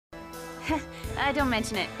Don't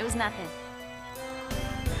mention it. It was nothing.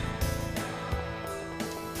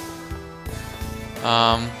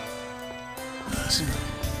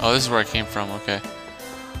 Oh, this is where I came from. Okay.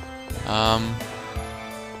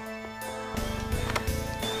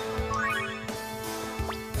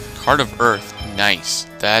 Card of Earth. Nice.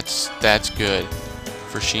 That's good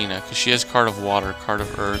for Sheena, because she has Card of Water. Card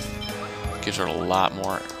of Earth gives her a lot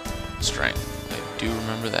more strength. I do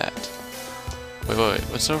remember that. Wait.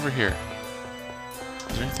 What's over here?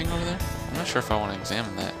 Is there anything over there? I'm not sure if I want to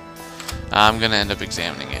examine that. I'm gonna end up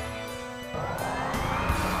examining it.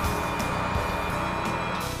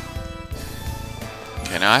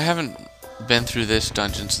 Okay, now I haven't been through this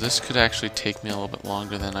dungeon, so this could actually take me a little bit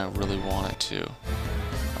longer than I really want it to.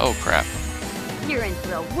 Oh crap. You're in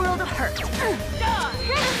for a world of hurt.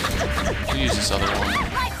 I'll use this other one.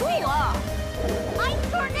 Cool off.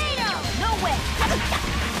 Ice tornado. No way.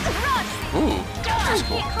 Ooh, that's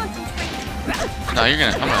cool. No, I'm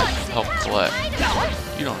gonna help Colette.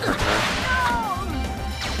 You don't hurt her.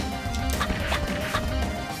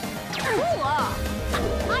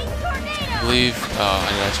 I believe, I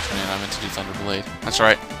did Ice Tornado, I meant to do Thunder Blade. That's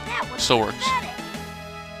right. Still works.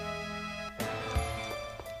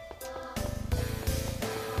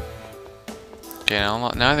 Okay,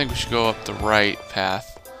 now I think we should go up the right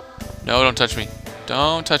path. No, don't touch me.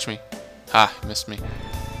 Don't touch me. Ha, you missed me.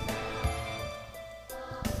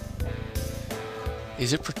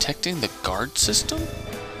 Is it protecting the guard system?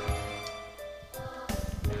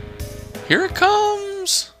 Here it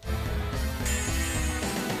comes!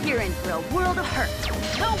 You're in for a world of hurt.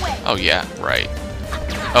 No way. Oh yeah, right.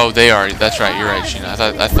 Oh, they are. That's right. You're right, Sheena.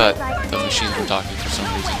 I thought the machines were talking for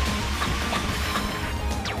some reason.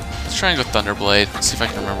 Let's try and go Thunderblade. Let's see if I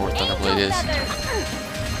can remember what Thunderblade is.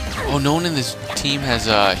 Oh, no one in this team has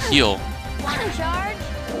heal.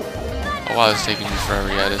 Oh wow, it's taking me forever.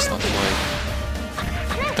 Yeah, it is Thunderblade.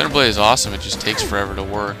 Thunderblade is awesome. It just takes forever to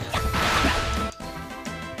work.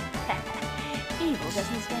 Evil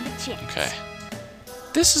doesn't stand a chance. Okay.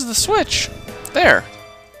 This is the switch. There.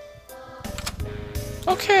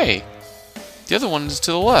 Okay. The other one is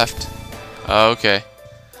to the left. Okay.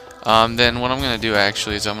 Then what I'm going to do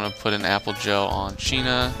actually is I'm going to put an apple gel on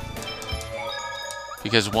Sheena.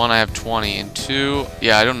 Because 1, I have 20, and 2,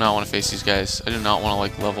 yeah, I do not want to face these guys. I do not want to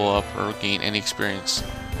like level up or gain any experience.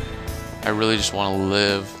 I really just want to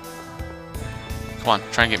live. Come on,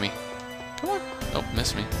 try and get me. Come on. Nope,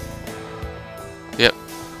 missed me. Yep.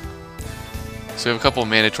 So we have a couple of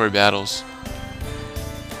mandatory battles.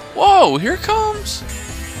 Whoa, here it comes!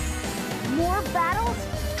 More battles?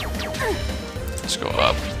 Let's go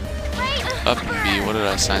up. Up and B. What did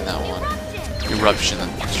I assign that one? Eruption,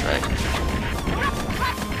 that's right.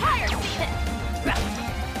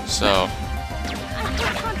 So.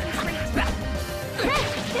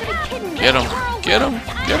 Get him! Get him!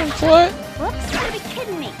 Get him, Colette! Whoops, you gotta be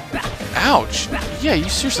kidding me. Ouch! Yeah, you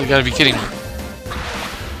seriously gotta be kidding me.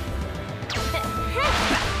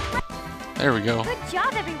 There we go. Good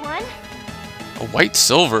job, everyone. A white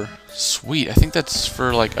silver. Sweet. I think that's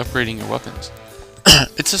for like upgrading your weapons.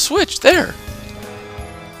 It's a switch there.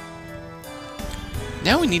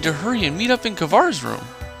 Now we need to hurry and meet up in Kvar's room.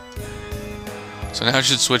 So now I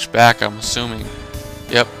should switch back, I'm assuming.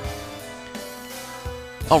 Yep.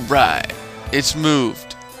 Alright. It's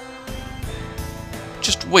moved.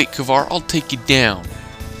 Just wait, Kvar. I'll take you down.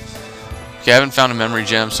 Okay, I haven't found a memory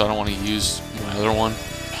gem, so I don't want to use my other one.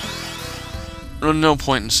 No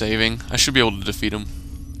point in saving. I should be able to defeat him.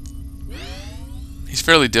 He's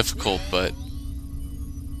fairly difficult, but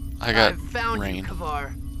I got raine.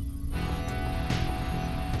 Kvar.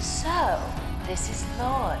 So, this is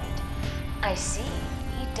Lord. I see.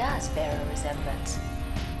 He does bear a resemblance.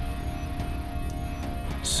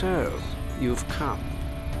 So, you've come.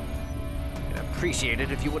 I'd appreciate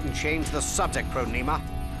it if you wouldn't change the subject, Pronema.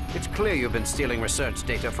 It's clear you've been stealing research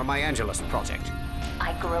data from my Angelus project.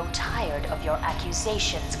 I grow tired of your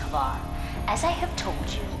accusations, Kvar. As I have told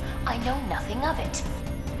you, I know nothing of it.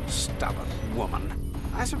 Stubborn woman.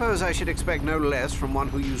 I suppose I should expect no less from one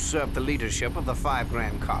who usurped the leadership of the 5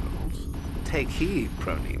 Grand Cardinals. Take heed,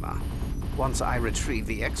 Pronema. Once I retrieve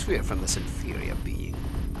the X-Sphere from this inferior being,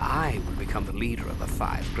 I will become the leader of the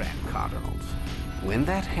 5 Grand Cardinals. When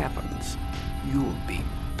that happens, you'll be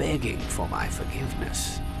begging for my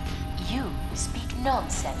forgiveness. You speak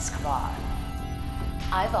nonsense, Kvar.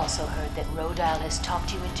 I've also heard that Rodile has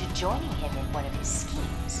talked you into joining him in one of his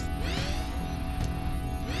schemes.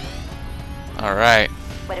 Alright.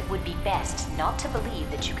 But it would be best not to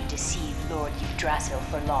believe that you could deceive Lord Yggdrasil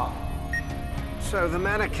for long. So the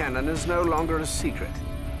mana cannon is no longer a secret.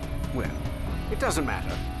 Well, it doesn't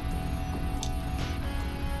matter.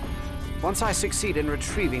 Once I succeed in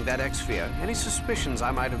retrieving that X-sphere, any suspicions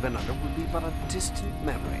I might have been under will be but a distant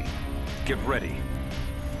memory. Get ready.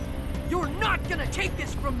 You're not gonna take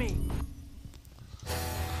this from me!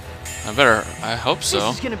 I hope so.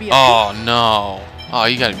 This is gonna be a Oh no. Oh,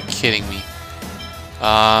 you gotta be kidding me.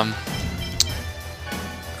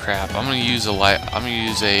 Crap. I'm gonna use a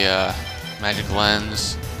magic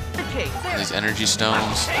lens. okay. These energy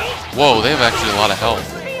stones. Whoa, they have actually a lot of health.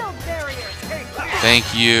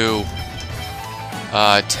 Thank you.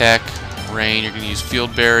 Tech, rain, you're gonna use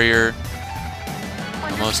field barrier.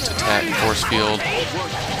 Most attack, force field.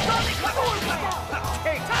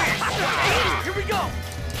 Here we go!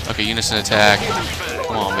 Okay, unison attack.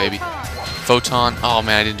 Come on, baby. Photon. Oh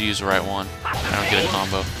man, I didn't use the right one. I don't get a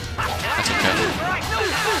combo. That's okay.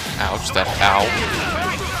 Ouch, that ow.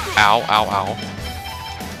 Ow, ow, ow.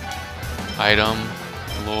 Item.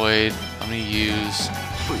 Lloyd. I'm gonna use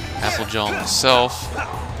Apple Gel on myself.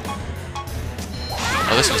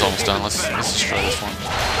 Oh, this one's almost done. Let's destroy this one.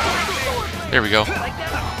 There we go.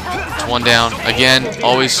 It's one down. Again,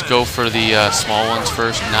 always go for the small ones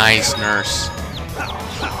first. Nice, nurse.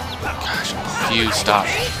 Gosh, I'm confused. Stop.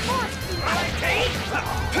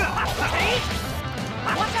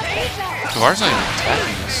 Kvar's not even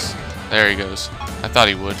attacking us. There he goes. I thought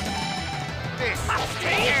he would.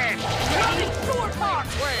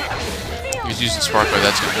 He's using Sparkler.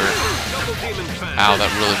 That's gonna hurt. Ow,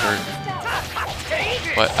 that really hurt.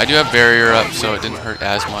 But I do have barrier up, so it didn't hurt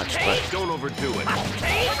as much. But Don't overdo it.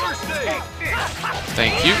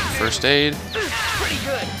 thank you. First aid.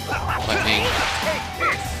 Lightning.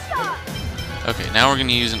 Okay, now we're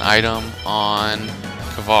gonna use an item on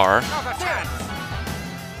Kvar.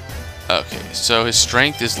 Okay, so his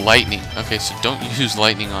strength is lightning. Okay, so don't use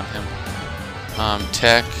lightning on him.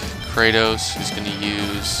 Tech, Kratos is gonna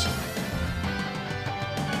use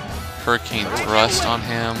Hurricane Thrust on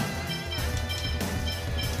him.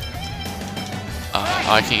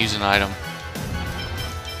 I can't use an item.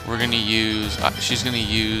 We're gonna use. She's gonna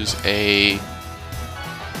use a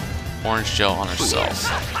orange gel on herself.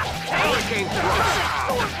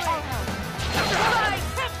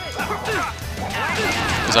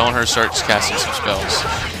 Because I want her to start casting some spells.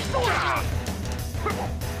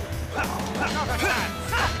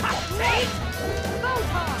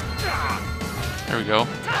 There we go.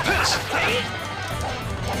 Nice.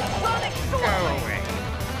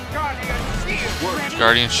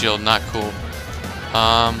 Guardian Shield, not cool.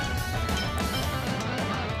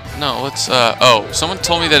 No, let's, oh, someone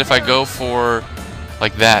told me that if I go for,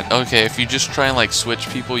 like that, okay, if you just try and, like, switch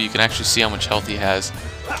people, you can actually see how much health he has.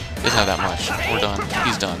 He doesn't have that much. We're done.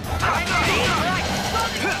 He's done.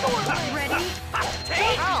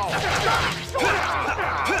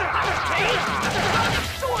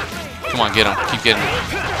 Come on, get him. Keep getting him.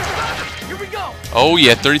 Oh,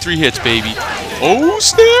 yeah, 33 hits, baby. Oh,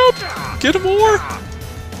 snap! Get him more!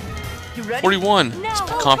 41.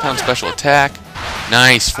 Compound special attack.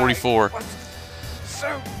 Nice, 44.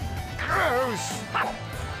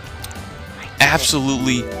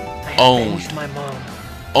 Absolutely owned.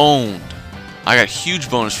 Owned. I got huge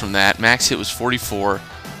bonus from that. Max hit was 44.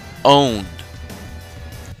 Owned.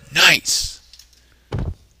 Nice.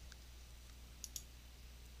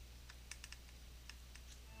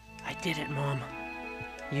 I did it, Mom.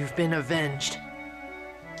 You've been avenged.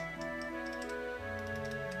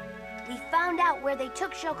 We found out where they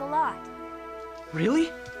took Chocolat.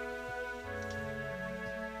 Really?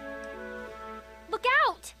 Look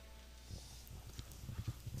out!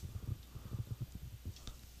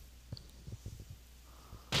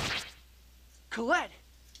 Colette!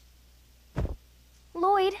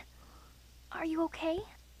 Lloyd, are you okay?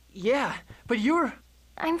 Yeah, but you're...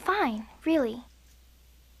 I'm fine, really.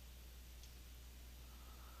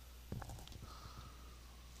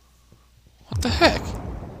 What the heck?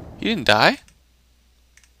 He didn't die?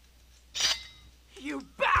 You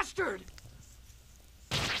bastard!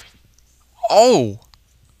 Oh!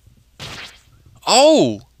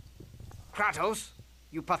 Oh! Kratos,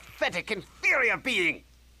 you pathetic, inferior being!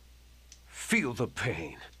 Feel the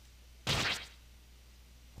pain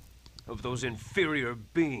of those inferior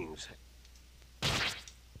beings.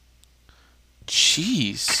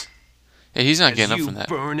 Jeez. Yeah, he's not getting up from that.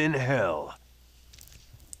 Burn in hell.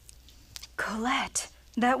 Colette,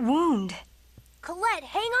 that wound. Colette,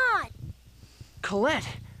 hang on!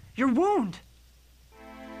 Colette, your wound!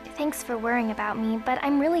 Thanks for worrying about me, but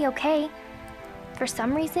I'm really okay. For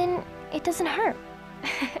some reason, it doesn't hurt.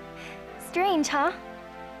 Strange, huh?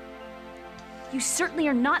 You certainly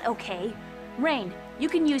are not okay. Raine, you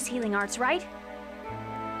can use healing arts, right?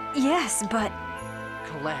 Yes, but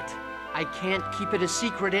Colette, I can't keep it a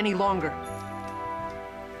secret any longer.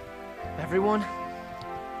 Everyone,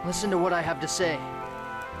 listen to what I have to say.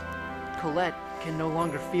 Colette can no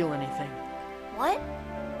longer feel anything. What?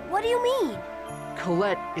 What do you mean?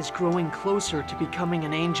 Colette is growing closer to becoming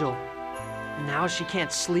an angel. Now she can't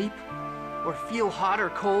sleep, or feel hot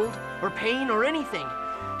or cold, or pain or anything.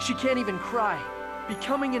 She can't even cry.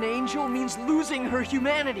 Becoming an angel means losing her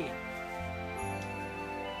humanity.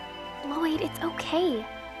 Lloyd, it's okay.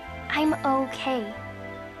 I'm okay.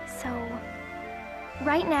 So,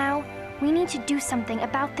 right now, we need to do something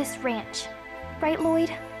about this ranch. Right,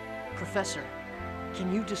 Lloyd? Professor,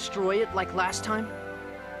 can you destroy it like last time?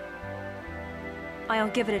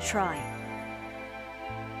 I'll give it a try.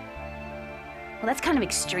 Well, that's kind of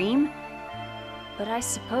extreme. But I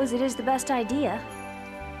suppose it is the best idea.